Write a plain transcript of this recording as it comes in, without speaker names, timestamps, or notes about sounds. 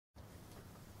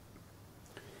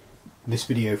In this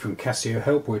video from Casio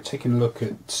Help, we're taking a look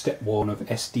at step 1 of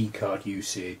SD card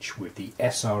usage with the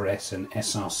SRS and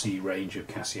SR-C range of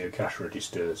Casio cash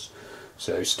registers.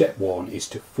 So step 1 is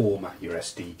to format your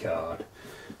SD card.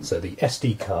 So the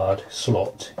SD card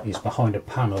slot is behind a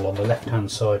panel on the left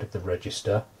hand side of the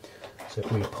register. So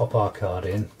if we pop our card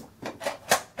in,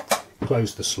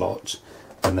 close the slot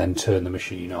and then turn the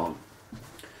machine on.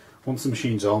 Once the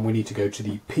machine's on, we need to go to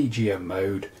the PGM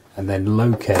mode and then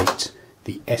locate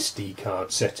the SD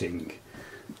card setting.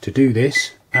 To do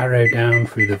this, arrow down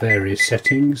through the various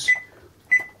settings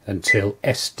until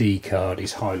SD card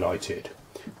is highlighted.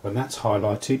 When that's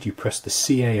highlighted, you press the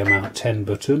CA amount 10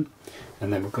 button,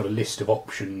 and then we've got a list of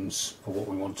options for what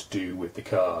we want to do with the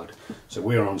card. So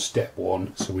we're on step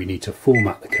 1, so we need to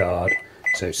format the card.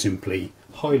 So simply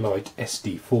highlight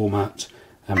SD format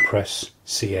and press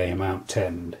CA amount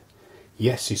 10.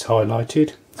 Yes is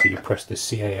highlighted, so you press the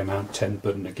CA amount 10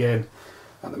 button again,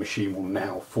 and the machine will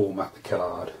now format the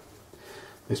card.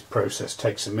 This process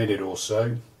takes a minute or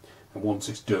so, and once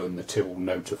it's done, the till will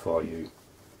notify you.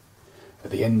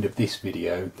 At the end of this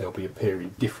video, there'll be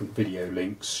appearing different video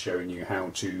links showing you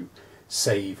how to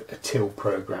save a till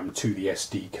program to the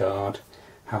SD card,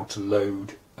 how to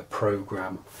load a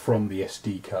program from the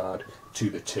SD card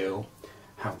to the till,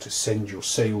 how to send your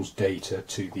sales data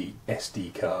to the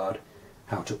SD card,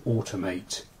 how to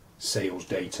automate sales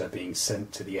data being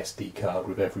sent to the SD card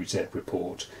with every Z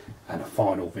report, and a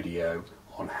final video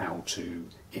on how to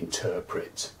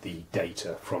interpret the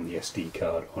data from the SD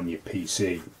card on your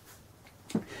PC.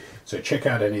 So check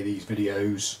out any of these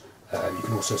videos. You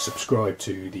can also subscribe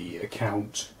to the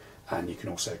account, and you can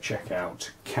also check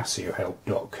out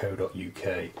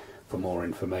casiohelp.co.uk for more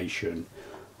information.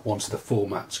 Once the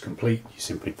format's complete, you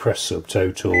simply press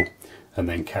subtotal and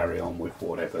then carry on with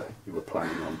whatever you were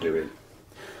planning on doing.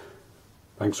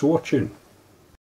 Thanks for watching.